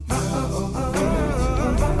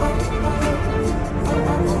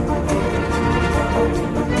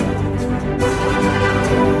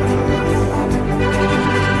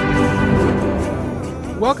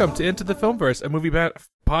welcome to Into the Filmverse, a movie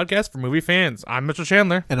podcast for movie fans. I'm Mitchell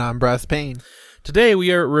Chandler. And I'm Bryce Payne. Today we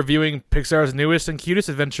are reviewing Pixar's newest and cutest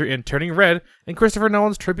adventure in Turning Red and Christopher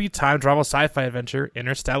Nolan's trippy time travel sci-fi adventure,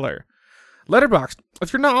 Interstellar. Letterboxd,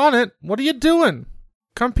 if you're not on it, what are you doing?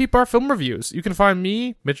 Come peep our film reviews. You can find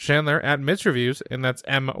me, Mitch Chandler, at Mitch Reviews, and that's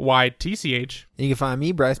MYTCH. And you can find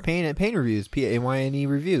me, Bryce Payne, at Payne Reviews, Payne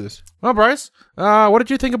Reviews. Well, Bryce, what did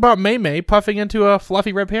you think about Mei Mei puffing into a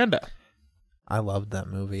fluffy red panda? I loved that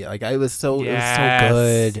movie. Like, it was so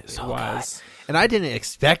good. So it was. Good. And I didn't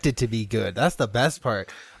expect it to be good. That's the best part.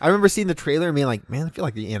 I remember seeing the trailer and being like, man, I feel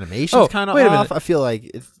like the animation's kind of off. I feel like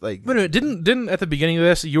it's like... Wait a minute. Didn't at the beginning of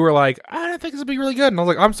this, you were like, I don't think this will be really good. And I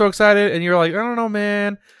was like, I'm so excited. And you were like, I don't know,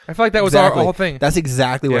 man. I feel like that was our whole thing. That's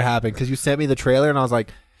exactly what happened. Because you sent me the trailer and I was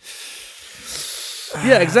like...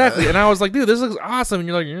 Yeah, exactly. And I was like, dude, this looks awesome. And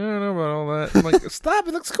you're like, yeah, I don't know about all that. I'm like, stop,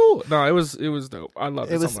 it looks cool. No, it was dope. I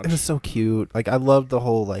loved it so much. It was so cute. Like, I loved the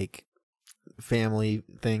whole, like, family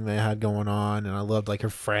thing they had going on. And I loved, like, her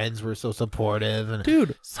friends were so supportive. And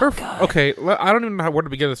dude, okay, I don't even know where to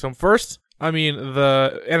begin this film. First, I mean,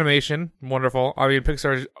 the animation, wonderful. I mean,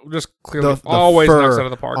 Pixar just clearly always knocks out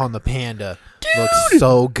of the park. On the panda looks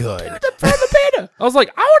so good. Dude, the fur on the panda. I was like,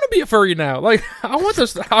 I want to be a furry now. Like, I want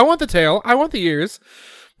this. I want the tail. I want the ears.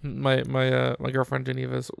 My girlfriend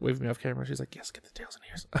Geneva's waving me off camera. She's like, yes, get the tails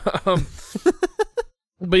and ears.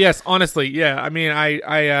 But yes, honestly, yeah. I mean,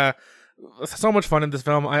 I so much fun in this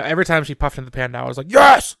film. Every time she puffed into the panda, I was like,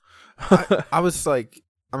 yes. I was like,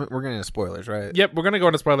 we're getting into spoilers, right? Yep, we're gonna go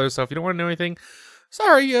into spoilers. So if you don't want to know anything,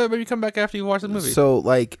 sorry. Maybe come back after you watch the movie. So,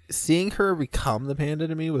 like, seeing her become the panda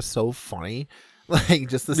to me was so funny. Like,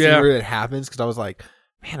 just to see where it happens, because I was like,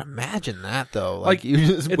 man, imagine that, though. Like you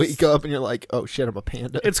just wake up and you're like, oh, shit, I'm a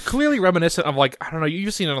panda. It's clearly reminiscent of, like, I don't know,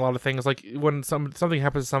 you've seen it in a lot of things, like when something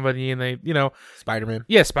happens to somebody and they, you know. Spider-Man.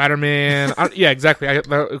 Yeah, Spider-Man. Yeah, exactly.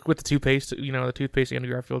 With the toothpaste, you know, the toothpaste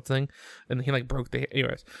Andrew Garfield thing. And he, like, broke the...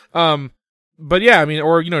 Anyways. But yeah, I mean,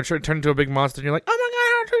 or, you know, turn into a big monster and you're like, oh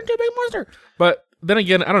my god, I turned into a big monster. But... then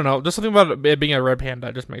again, I don't know. Just something about it being a red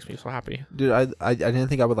panda just makes me so happy. Dude, I didn't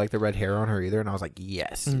think I would like the red hair on her either, and I was like,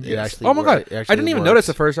 yes. It actually oh my god. I didn't even notice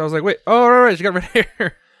at first. I was like, wait, oh, right, she got red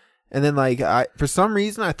hair. And then, like, for some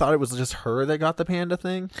reason, I thought it was just her that got the panda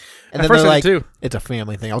thing. And at then first they're like, too. It's a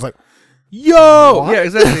family thing. I was like, yo! What? Yeah,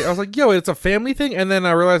 exactly. I was like, yo, it's a family thing? And then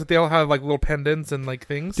I realized that they all have, like, little pendants and, like,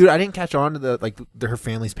 things. Dude, I didn't catch on to her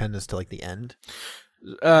family's pendants till, like, the end.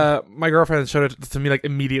 My girlfriend showed it to me like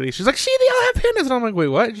immediately. She's like, "See, they all have pandas," and I'm like, "Wait,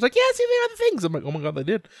 what?" She's like, "Yeah, see, they have the things." I'm like, "Oh my god, they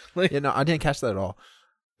did!" Like, yeah, no, I didn't catch that at all.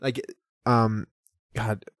 Like,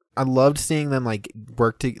 God, I loved seeing them like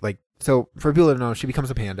work to like. So for people to know, she becomes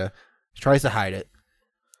a panda. She tries to hide it,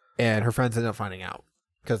 and her friends end up finding out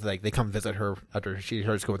because like they come visit her after she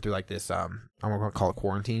starts going through like this. I'm gonna call it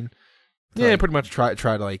quarantine. Yeah, like, pretty much. Try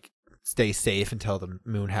to like stay safe until the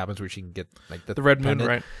moon happens, where she can get like the red pendant. moon,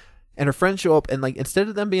 right? And her friends show up, and like instead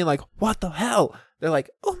of them being like, "What the hell?" they're like,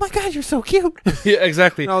 "Oh my god, you're so cute." Yeah,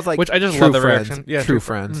 exactly. And I was like, which I just love the reaction. Yeah, true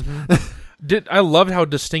friends. Mm-hmm. I loved how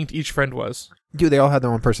distinct each friend was. Dude, they all had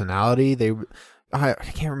their own personality. I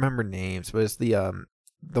can't remember names, but it's the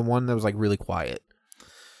one that was like really quiet.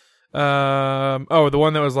 The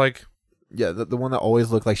one that was like, yeah, the one that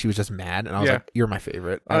always looked like she was just mad, and I was like, "You're my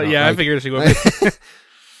favorite." Yeah, I figured she would be.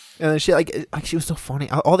 And then she like she was so funny.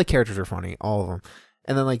 All the characters are funny, all of them.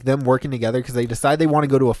 And then like them working together because they decide they want to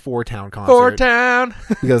go to a Four Town concert. Four Town,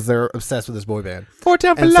 because they're obsessed with this boy band. Four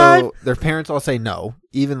Town for and life. So their parents all say no.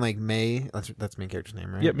 Even like May, that's main character's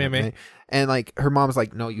name, right? Yep, May. And like her mom's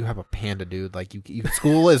like, "No, you have a panda, dude. Like you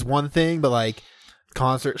school is one thing, but like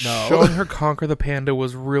concert, no." Showing her conquer the panda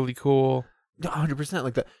was really cool. 100%.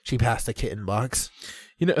 Like that, she passed the kitten box.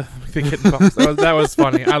 You know, the kitten box. That was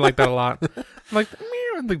funny. I like that a lot. I'm like,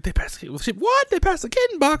 they passed what? They passed the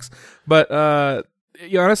kitten box. But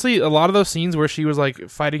honestly, a lot of those scenes where she was like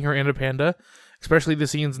fighting her and a panda, especially the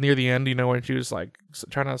scenes near the end, you know, when she was like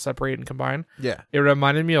trying to separate and combine. Yeah, it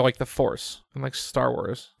reminded me of like the Force and like Star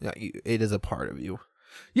Wars. Yeah, it is a part of you.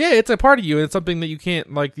 Yeah, it's a part of you, and it's something that you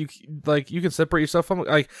can't like. You can separate yourself from.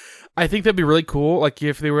 Like, I think that'd be really cool. Like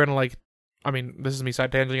if they were gonna like. I mean, this is me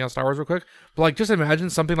side tangenting on Star Wars real quick, but like just imagine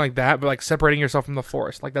something like that, but like separating yourself from the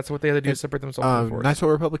Force. Like that's what they had to do to separate themselves from the Force. Knights of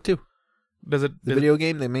the Republic 2. The video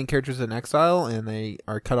game, the main character's in exile and they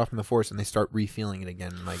are cut off from the Force and they start re-feeling it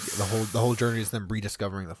again. Like the whole journey is them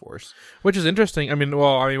rediscovering the Force, which is interesting. I mean,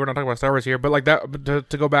 we're not talking about Star Wars here, but like that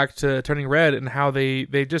to go back to Turning Red and how they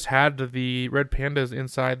just had the red pandas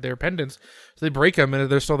inside their pendants, so they break them and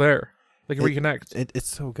they're still there. They can reconnect. It's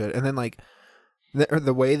so good. And then like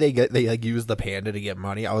The way they like use the panda to get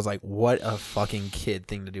money, I was like, what a fucking kid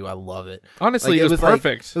thing to do. I love it. Honestly, Like, it was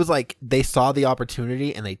perfect. It was like they saw the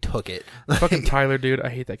opportunity and they took it. Fucking Tyler, dude. I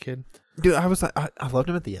hate that kid. Dude, I was like, I loved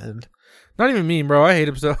him at the end. Not even me, bro. I hate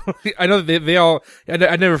him so. I know that they all.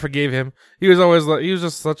 I never forgave him. He was always like, he was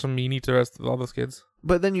just such a meanie to the rest of all those kids.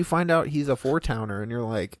 But then you find out he's a 4-towner and you're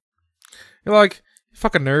like, you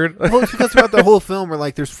fucking nerd. well, it's because throughout the whole film, we're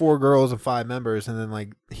like, there's 4 girls and 5 members, and then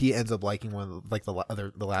like he ends up liking one of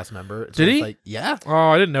the last member. So Did he? it's like, yeah, Oh,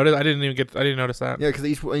 I didn't notice. I didn't notice that. yeah, because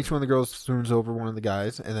each one of the girls swoons over one of the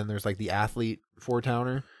guys, and then there's like the athlete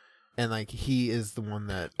 4-towner, and like he is the one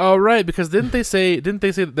that, Oh, right. Because didn't they say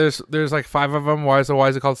that there's like 5 of them? Why is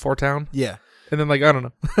it called Four Town? yeah, And then like I don't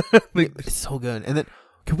know. Like, it's so good. And then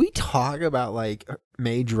can we talk about like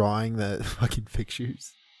May drawing the fucking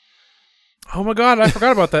pictures? oh my god, I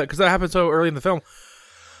forgot about that because that happened so early in the film.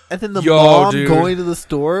 And then the Yo, mom dude. going to the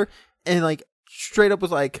store and like straight up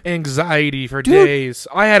was like, Anxiety for Dude, days.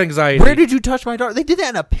 I had anxiety. "Where did you touch my daughter?" They did that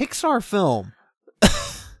in a Pixar film.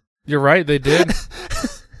 You're right. They did.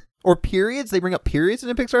 Or periods. They bring up periods in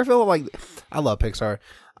a Pixar film. I'm like, I love Pixar.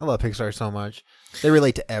 I love Pixar so much. They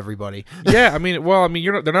relate to everybody. Yeah, I mean,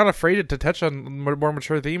 they're not afraid to touch on more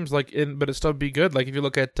mature themes, but it still be good. Like if you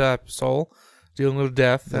look at Soul, dealing with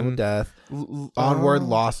death And and death. Onward,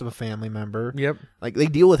 loss of a family member. Yep. Like they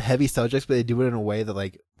deal with heavy subjects, but they do it in a way that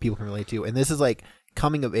like people can relate to. And this is like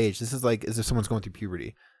coming of age. This is like as if someone's going through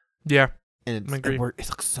puberty. Yeah. And I agree. it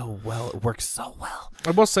looks so well. It works so well.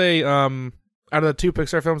 I will say, out of the 2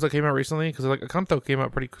 Pixar films that came out recently, because like Encanto came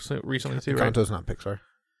out pretty recently too, right? Encanto's not Pixar.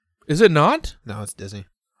 Is it not? No, it's Disney.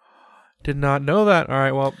 Did not know that. All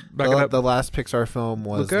right, well, back it up. The last Pixar film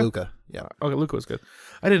was Luca. Yeah. Okay, Luca was good.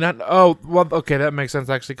 I did not. Oh, well, okay, that makes sense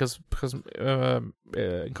actually, because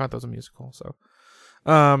Encanto's a musical, so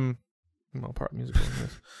part musical.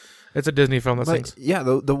 Yes. It's a Disney film. That Like, sings. yeah,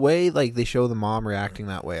 the way like they show the mom reacting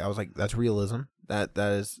that way, I was like, that's realism. That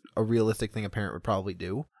is a realistic thing a parent would probably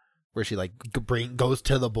do, where she like goes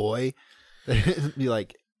to the boy, be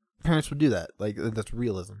like, parents would do that. Like that's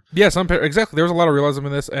realism. Yeah, exactly. There was a lot of realism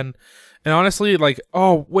in this, and honestly, like,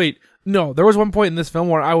 oh wait, no, there was one point in this film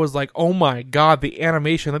where I was like, oh my god, the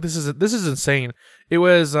animation, like this is insane. It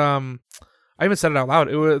was I even said it out loud.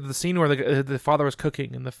 It was the scene where the father was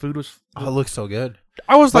cooking and the food was. Oh, it looks so good.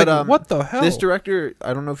 I was like, what the hell? This director,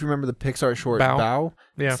 I don't know if you remember the Pixar short Bao.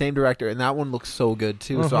 Yeah. Same director, and that one looks so good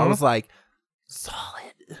too. So I was like,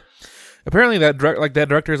 solid. Apparently, that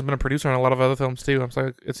director has been a producer on a lot of other films too. I'm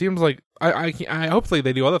sorry. It seems like I hopefully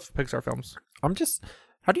they do other Pixar films.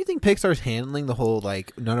 How do you think Pixar's handling the whole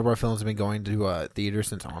like none of our films have been going to theater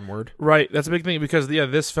since Onward? Right, that's a big thing because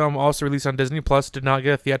this film also released on Disney Plus, did not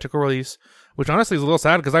get a theatrical release, which honestly is a little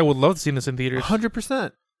sad because I would love to see this in theaters.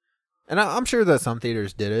 100%. And I'm sure that some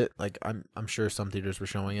theaters did it. Like I'm sure some theaters were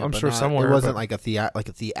showing it. I'm sure somewhere. It wasn't like a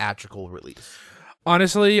theatrical release.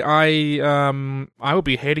 Honestly, I would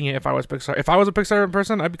be hating it if I was Pixar. If I was a Pixar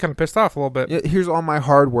person, I'd be kind of pissed off a little bit. Yeah, here's all my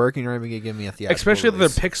hard work, and you're not even gonna give me a theatrical Especially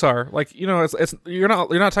release. if they're Pixar. Like it's you're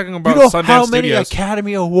not talking about you know Sundance how many Studios.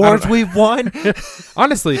 Academy Awards we've won?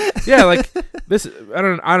 Honestly, yeah, like this.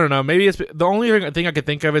 I don't know. Maybe it's the only thing I could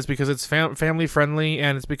think of is because it's family friendly,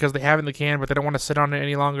 and it's because they have it in the can, but they don't want to sit on it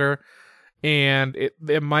any longer, and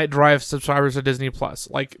it might drive subscribers to Disney Plus.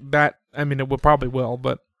 Like that. I mean, it probably will,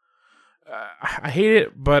 but. I hate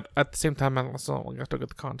it, but at the same time, I still get the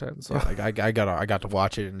content. So like I got to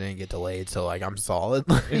watch it and then get delayed. So like I'm solid.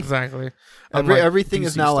 Exactly. Everything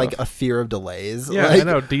is DC now stuff. like a fear of delays. Yeah, like, I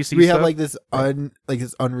know DC. We stuff. have like this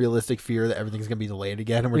this unrealistic fear that everything's gonna be delayed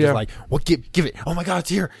again, and we're Yeah. just like, well, give it. Oh my god, it's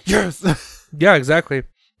here. Yes. Yeah, exactly.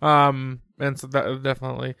 And so that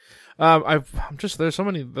definitely. There's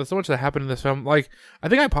so much that happened in this film. Like I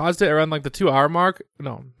think I paused it around like the 2 hour mark.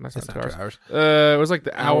 No, that's not 2 hours. It was like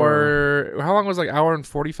the hour. How long was it, like hour and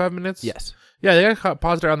 45 minutes? Yes. Yeah, they got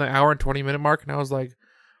paused around the hour and 20 minute mark, and I was like,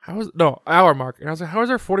 hour mark, and I was like, how is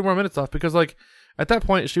there 40 more minutes left? Because like at that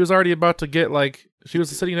point she was already about to get she was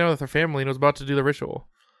sitting down with her family and was about to do the ritual.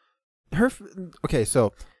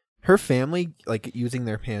 So her family like using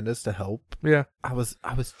their pandas to help. Yeah, I was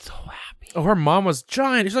so happy. Oh, her mom was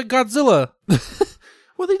giant. She's like Godzilla.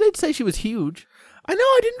 Well, they'd say she was huge. I know.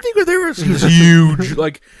 I didn't think she was huge.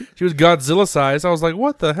 Like she was Godzilla size. I was like,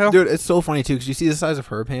 what the hell, dude? It's so funny too because you see the size of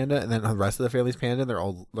her panda and then the rest of the family's panda. They're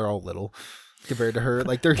all little compared to her.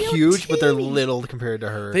 Like they're huge, but they're little compared to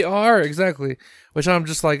her. They are exactly. Which I'm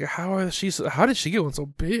just like, how did she get one so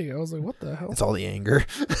big? I was like, what the hell? It's all the anger.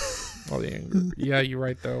 All the anger. Yeah, you're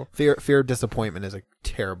right though. Fear of disappointment is a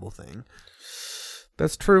terrible thing.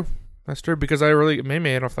 That's true. That's true because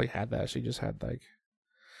May had had that.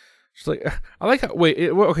 She She's like, I like how,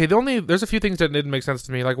 okay, there's a few things that didn't make sense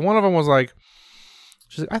to me. Like, one of them was like,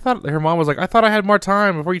 she's like, her mom was like, I thought I had more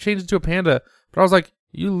time before you changed it to a panda. But I was like,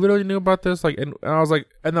 you literally knew about this? Like, and I was like,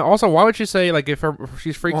 and then also, why would she say, like, if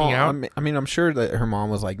she's freaking out? I mean, I'm sure that her mom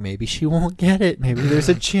was like, maybe she won't get it. Maybe there's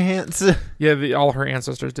a chance. Yeah, all her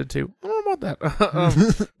ancestors did too. I don't know about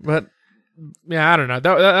that. But, yeah, I don't know.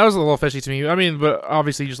 That was a little fishy to me. I mean, but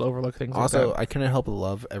obviously you just overlook things. Also, like that. I couldn't help but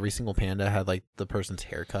love every single panda had like the person's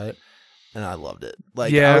haircut, and I loved it.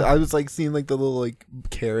 Like, yeah. I was like seeing like the little like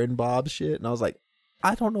Karen Bob shit, and I was like,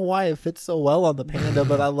 I don't know why it fits so well on the panda,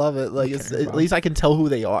 but I love it. Like, at least I can tell who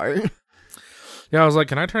they are. Yeah, I was like,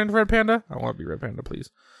 can I turn into Red Panda? I want to be Red Panda, please.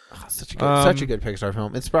 Oh, such a good Pixar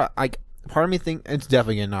film. It's like, part of me think it's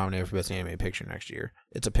definitely getting nominated for Best Animated Picture next year.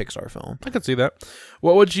 It's a Pixar film. I could see that.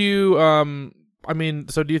 What would you? I mean,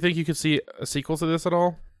 so do you think you could see a sequel to this at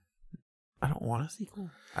all? I don't want a sequel.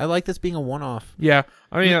 I like this being a one-off. Yeah,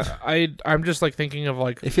 I mean, I'm just like thinking of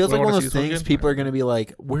like. It feels like one of those things people are going to be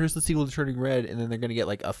like, "Where's the sequel to Turning Red?" And then they're going to get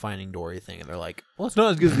like a Finding Dory thing, and they're like, "Well, it's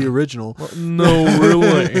not as good as the original." Well, no,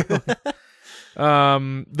 really.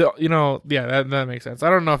 Yeah, that makes sense. I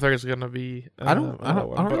don't know if there's going to be. I don't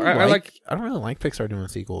really like Pixar doing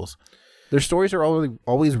sequels. Their stories are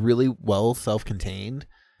always really well self-contained.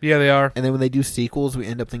 Yeah, they are. And then when they do sequels, we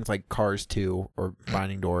end up things like Cars 2 or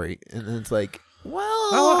Finding Dory, and then it's like, well,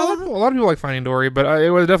 a lot of people like Finding Dory, but it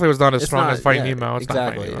definitely was not as strong as Finding Nemo. It's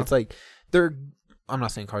exactly. Not Nemo. It's like I'm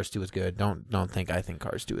not saying Cars 2 is good. Don't think I think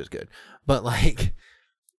Cars 2 is good, but like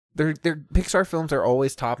their Pixar films are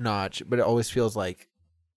always top notch, but it always feels like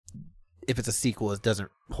if it's a sequel, it doesn't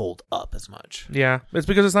hold up as much. Yeah, it's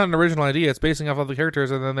because it's not an original idea. It's basing off of the characters,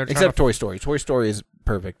 and then they're except Toy Story. Toy Story is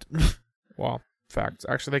perfect. Well, facts.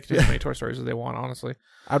 Actually, they could do as many Toy Stories as they want. Honestly,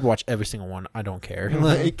 I'd watch every single one. I don't care.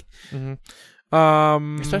 Mm-hmm.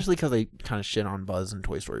 Especially because they kind of shit on Buzz in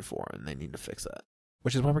Toy Story 4, and they need to fix that.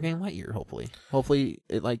 Which is why we're getting Lightyear. Hopefully,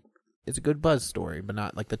 it's a good Buzz story, but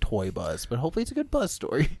not like the toy Buzz. But hopefully, it's a good Buzz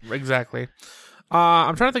story. Exactly.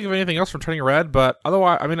 I'm trying to think of anything else from Turning Red, but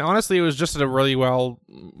otherwise, I mean, honestly, it was just a really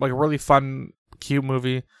really fun, cute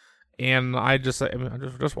movie. And just go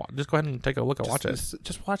ahead and take a look and watch it.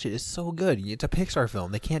 Just watch it. It's so good. It's a Pixar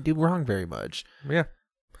film. They can't do wrong very much. Yeah.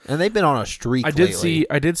 And they've been on a streak lately.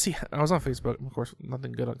 I did see. I was on Facebook. Of course,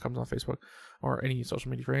 nothing good comes on Facebook or any social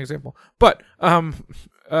media, for example. But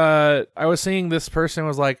I was seeing this person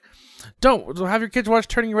was like, "Don't have your kids watch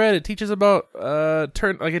Turning Red. It teaches about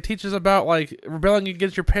like rebelling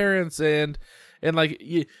against your parents and like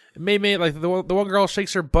maybe like the one girl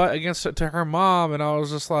shakes her butt to her mom, and I was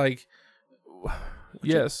just like,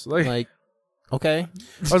 yes, like okay.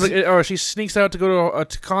 I was like, she sneaks out to go to a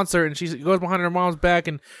concert, and she goes behind her mom's back,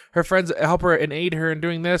 and her friends help her and aid her in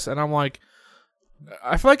doing this, and I'm like,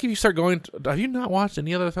 I feel like if you start going, have you not watched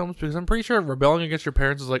any other films? Because I'm pretty sure rebelling against your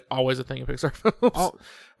parents is like always a thing in Pixar films. Oh,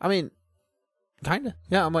 I mean, kind of.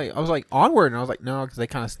 Yeah, I was like Onward, and I was like, no, because they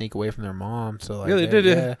kind of sneak away from their mom. So like, yeah, they did.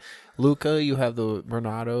 Yeah. Luca, you have the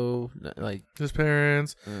Renato, like his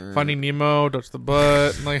parents. Finding Nemo, touch the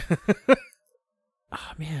butt, like.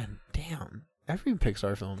 Oh man, damn. Every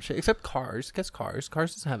Pixar film, except Cars. Guess Cars.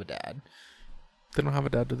 Cars doesn't have a dad. They don't have a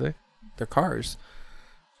dad, do they? They're Cars.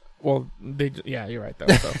 Well, yeah, you're right though.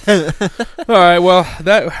 So. All right, well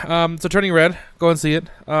that so Turning Red, go and see it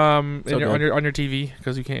on your TV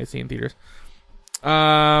because you can't see it in theaters.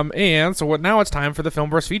 And so now it's time for the Film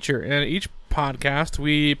Burst feature. And each podcast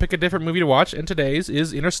we pick a different movie to watch, and today's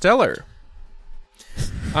is Interstellar.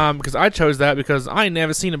 Because I chose that because I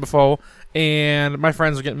never seen it before, and my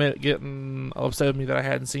friends were getting upset with me that I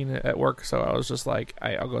hadn't seen it at work. So I was just like,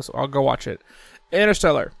 I'll go watch it.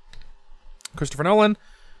 Interstellar, Christopher Nolan,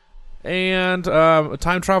 and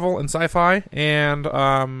time travel and sci-fi, and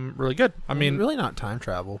really good. I mean, really not time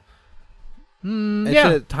travel. It's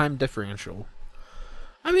a time differential.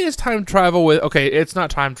 I mean, it's time travel it's not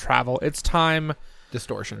time travel. It's time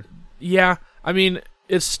distortion. Yeah, I mean.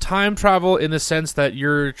 It's time travel in the sense that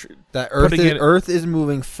Earth is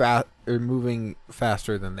moving moving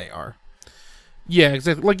faster than they are. Yeah,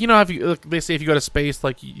 exactly. Like they say if you go to space,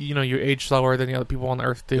 like you age slower than the other people on the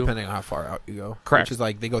Earth do, depending on how far out you go. Correct. Which is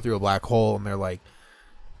like they go through a black hole and they're like,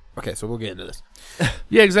 okay, so we'll get into this.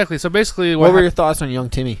 Yeah, exactly. So basically, what were your thoughts on young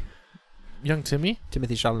Timmy? Young Timmy?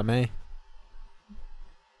 Timothée Chalamet.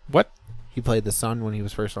 What? He played the sun when he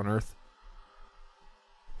was first on Earth.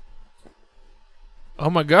 Oh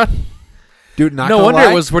my god, dude! No wonder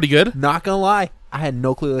it was pretty good. Not gonna lie, I had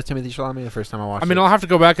no clue that's Timothy Chalamet the first time I watched it. I mean, I'll have to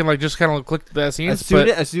go back and like just kind of click that scene. as soon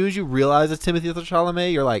as you realize it's Timothy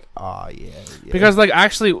Chalamet, you're like, oh yeah. Because like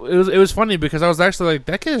actually, it was funny because I was actually like,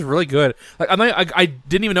 that kid is really good. Like I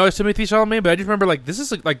didn't even know it's Timothy Chalamet, but I just remember like this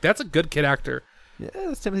is like that's a good kid actor. Yeah,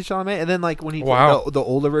 it's Timothy Chalamet. And then like when he the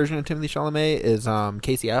older version of Timothy Chalamet is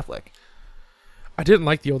Casey Affleck. I didn't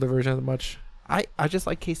like the older version that much. I just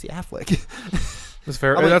like Casey Affleck. That's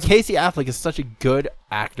fair. Casey Affleck is such a good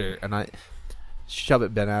actor, and I shove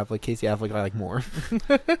it Ben Affleck. Casey Affleck I like more.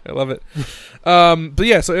 I love it. But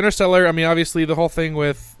yeah, so Interstellar. I mean, obviously the whole thing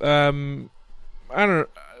with I don't know.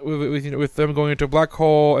 With them going into a black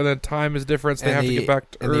hole and then time is different, so they have to get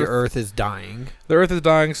back to Earth. And the Earth is dying. The Earth is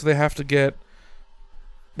dying, so they have to get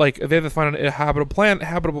they have to find a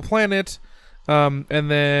habitable planet. And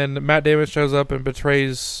then Matt Damon shows up and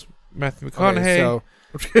betrays Matthew McConaughey.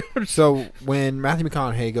 Okay, so when Matthew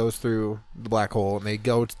McConaughey goes through the black hole and they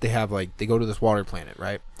go to this water planet,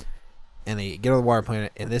 right? And they get on the water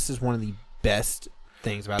planet, and this is one of the best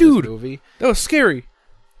things about this movie. That was scary.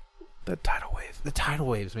 The tidal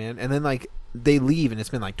waves, man. And then like they leave, and it's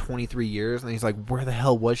been like 23 years, and he's like, "Where the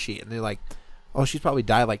hell was she?" And they're like, "Oh, she's probably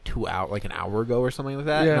died like an hour ago or something like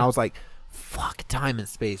that." Yeah. And I was like, "Fuck time and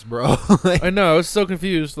space, bro." I know. I was so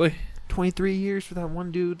confused. Like 23 years for that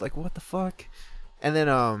one dude. Like what the fuck? And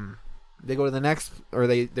then they go to the next, or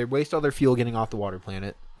they waste all their fuel getting off the water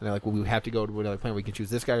planet, and they're like, "Well, we have to go to another planet. We can choose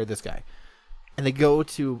this guy or this guy." And they go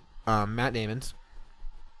to Matt Damon's,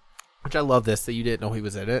 which I love this that you didn't know he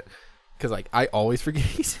was in it, because like I always forget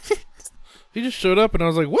he's in it. He just showed up, and I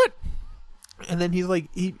was like, "What?" And then he's like,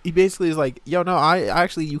 he basically is like, "Yo, no, I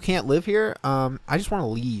actually you can't live here. I just want to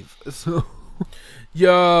leave." So,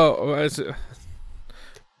 and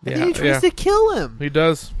then he tries to kill him. He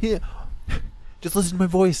does. Just listen to my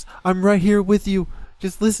voice. I'm right here with you.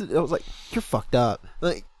 Just listen. I was like, you're fucked up.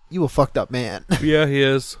 Like, you a fucked up man. Yeah, he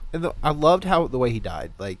is. And I loved the way he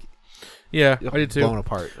died. Like, yeah, I did too. Blown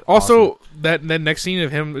apart. Also, awesome. that next scene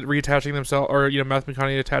of him reattaching himself, or Matthew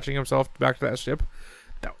McConaughey attaching himself back to that ship,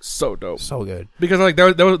 that was so dope. So good. Because like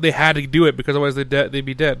they had to do it because otherwise they'd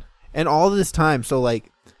be dead. And all this time,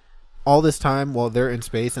 all this time while they're in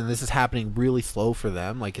space, and this is happening really slow for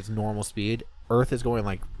them, like it's normal speed. Earth is going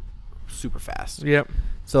like super fast. Yep.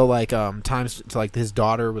 So like times to like his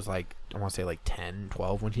daughter was like I want to say like 10,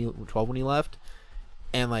 12 when he left,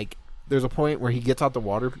 and like there's a point where he gets out the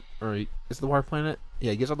water, or is the water planet?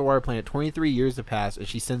 Yeah, he gets out the water planet. 23 years have passed, and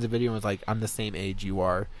she sends a video and was like, "I'm the same age you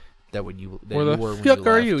are that when you were when you left."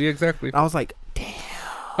 Are you? Yeah, exactly. And I was like, damn.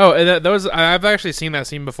 Oh, and that was I've actually seen that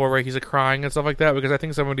scene before where he's crying and stuff like that because I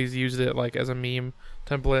think somebody's used it like as a meme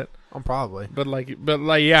template. Probably. But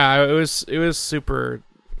yeah, it was super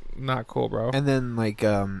not cool, bro. And then like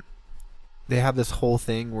they have this whole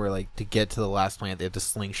thing where like to get to the last planet they have to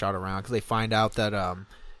slingshot around because they find out that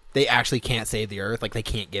they actually can't save the Earth, like they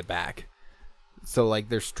can't get back, so like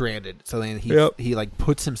they're stranded. So then he like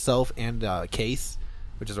puts himself and Case,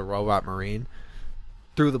 which is a robot marine,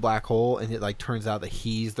 through the black hole, and it like turns out that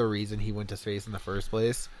he's the reason he went to space in the first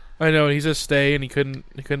place. I know, and he's just stay, and he couldn't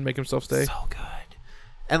make himself stay. So good.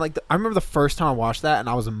 And like I remember the first time I watched that, and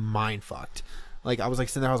I was mind fucked. Like I was like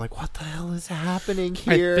sitting there, I was like, "What the hell is happening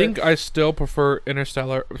here?" I think I still prefer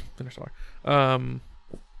Interstellar.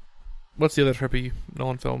 What's the other trippy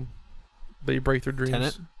Nolan film that you break through dreams?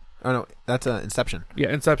 Tenet? Oh no, that's Inception.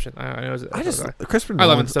 Yeah, Inception. I know. Christopher Nolan.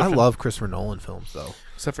 I love Inception. I love Christopher Nolan films though.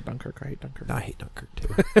 Except for Dunkirk. I hate Dunkirk. No, I hate Dunkirk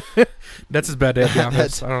too. That's his bad day at the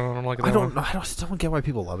office. I don't like it. I don't know. I still don't get why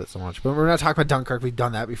people love it so much. But we're not talking about Dunkirk. We've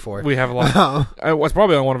done that before. We have a lot. It's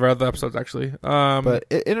probably on one of our other episodes actually. But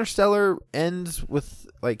Interstellar ends with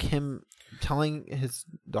like him telling his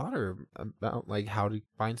daughter about like how to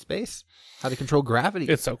find space, how to control gravity.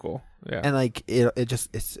 It's so cool. Yeah. And like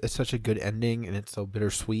it's such a good ending, and it's so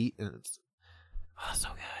bittersweet, and it's so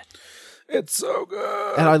good. It's so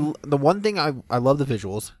good. And the one thing I love the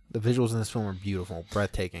visuals. The visuals in this film are beautiful,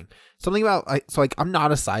 breathtaking. Something about I'm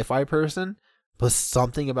not a sci-fi person, but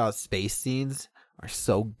something about space scenes are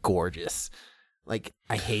so gorgeous. Like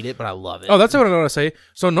I hate it, but I love it. Oh, that's what I want to say.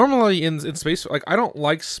 So normally in space, like I don't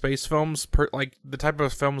like space films, like the type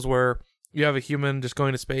of films where you have a human just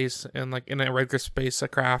going to space and like in a regular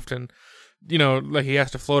spacecraft, and like he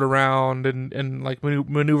has to float around and like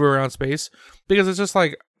maneuver around space, because it's just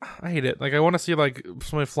like I hate it. Like I want to see like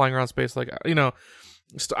somebody flying around space, like I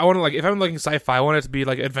want to like if I'm looking sci-fi, I want it to be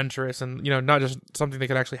like adventurous and not just something that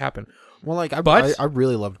could actually happen. Well, like I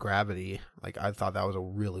really loved Gravity. Like I thought that was a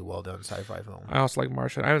really well done sci-fi film. I also like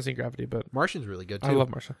Martian. I haven't seen Gravity, but Martian's really good too. I love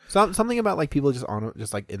Martian. Something about like people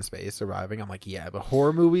just like in space surviving. I'm like, yeah, but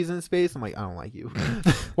horror movies in space, I'm like, I don't like you.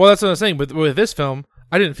 Well, that's what I'm saying. But with this film,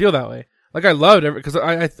 I didn't feel that way. Like I loved it because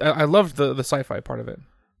I loved the sci-fi part of it.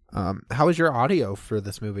 How was your audio for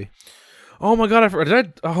this movie? Oh my god,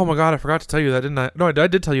 oh my god, I forgot to tell you that, didn't I? No, I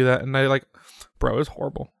did tell you that, and bro, it was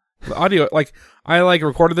horrible. The audio, I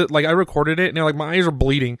recorded it, I recorded it, and my eyes were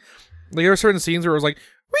bleeding. Like there were certain scenes where it was like,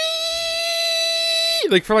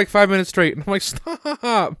 wee! For 5 minutes straight, and I'm like,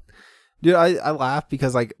 stop. Dude, I laugh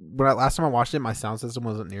because last time I watched it, my sound system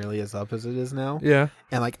wasn't nearly as up as it is now. Yeah.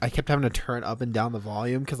 And I kept having to turn up and down the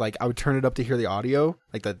volume because I would turn it up to hear the audio,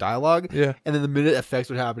 the dialogue. Yeah. And then the minute effects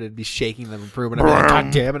would happen, it'd be shaking the room, and I'd be like,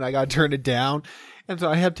 God damn it, I gotta turn it down. And so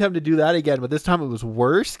I had time to do that again, but this time it was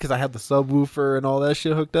worse because I had the subwoofer and all that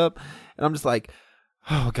shit hooked up, and I'm just like,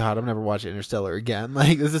 oh god, I'm never watching Interstellar again.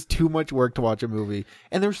 This is too much work to watch a movie.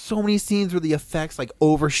 And there's so many scenes where the effects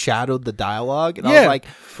overshadowed the dialogue, and I was like,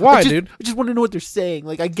 why, dude? I just want to know what they're saying.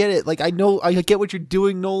 I get it. I get what you're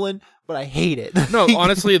doing, Nolan, but I hate it. No,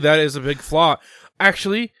 honestly, that is a big flaw.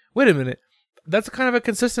 Actually, wait a minute. That's kind of a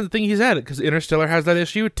consistent thing he's had, because Interstellar has that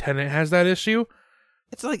issue, Tenet has that issue.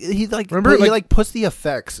 It's he remember, he puts the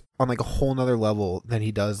effects on a whole nother level than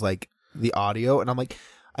he does the audio, and I'm like,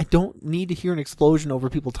 I don't need to hear an explosion over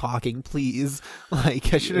people talking, please. I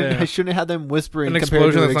shouldn't have had them whispering. An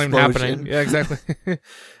explosion that's not even happening. Yeah, exactly.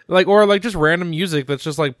 Or just random music that's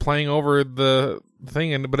just playing over the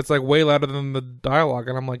thing, but it's way louder than the dialogue,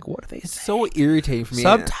 and I'm like, what are they? It's so irritating for me.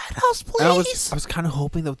 Subtitles, please. I was kind of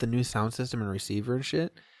hoping that with the new sound system and receiver and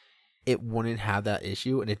shit, it wouldn't have that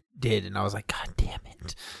issue, and it did, and I was like, God damn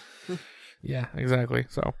it. Yeah, exactly.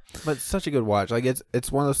 So, but it's such a good watch.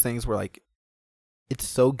 It's one of those things where it's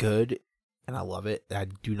so good, and I love it, that I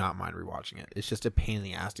do not mind rewatching it. It's just a pain in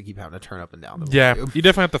the ass to keep having to turn up and down the volume. You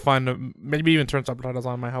definitely have to find maybe even turn subtitles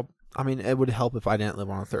on might help. I mean, it would help if I didn't live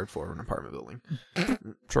on the third floor of an apartment building.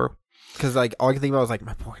 True. Because all I can think about was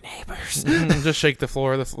my poor neighbors. Just shake the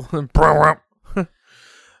floor. All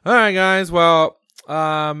right, guys. Well,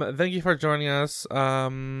 thank you for joining us.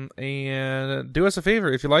 And do us a favor,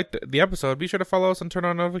 if you liked the episode, be sure to follow us and turn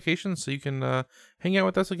on notifications so you can hang out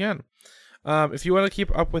with us again. If you want to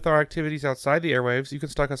keep up with our activities outside the airwaves, you can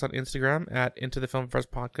stalk us on Instagram at Into the Film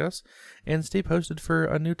Fest Podcast and stay posted for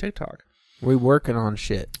a new TikTok. We're working on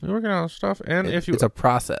shit. We're working on stuff, and it's a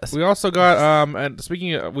process. We also got and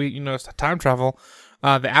speaking of it's time travel,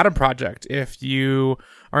 the Adam Project. If you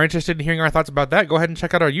are interested in hearing our thoughts about that, go ahead and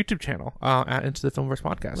check out our YouTube channel at Into the Filmverse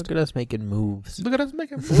Podcast. Look at us making moves.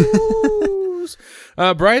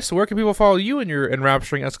 Bryce, where can people follow you in your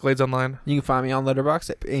enrapturing escalades online? You can find me on Letterboxd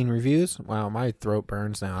at Payne Reviews. Wow, my throat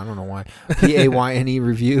burns now. I don't know why. PAYNE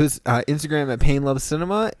Reviews. Instagram at Payne Loves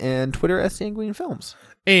Cinema, and Twitter at Sanguine Films.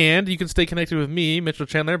 And you can stay connected with me, Mitchell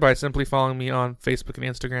Chandler, by simply following me on Facebook and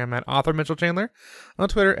Instagram at Author Mitchell Chandler, on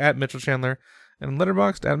Twitter at Mitchell Chandler, and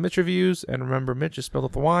Letterboxd at Mitch Reviews. And remember, Mitch is spelled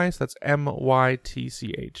with a Y, so that's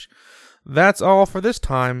MYTCH. That's all for this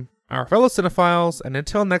time, our fellow cinephiles, and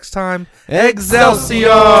until next time,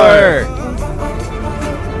 Excelsior!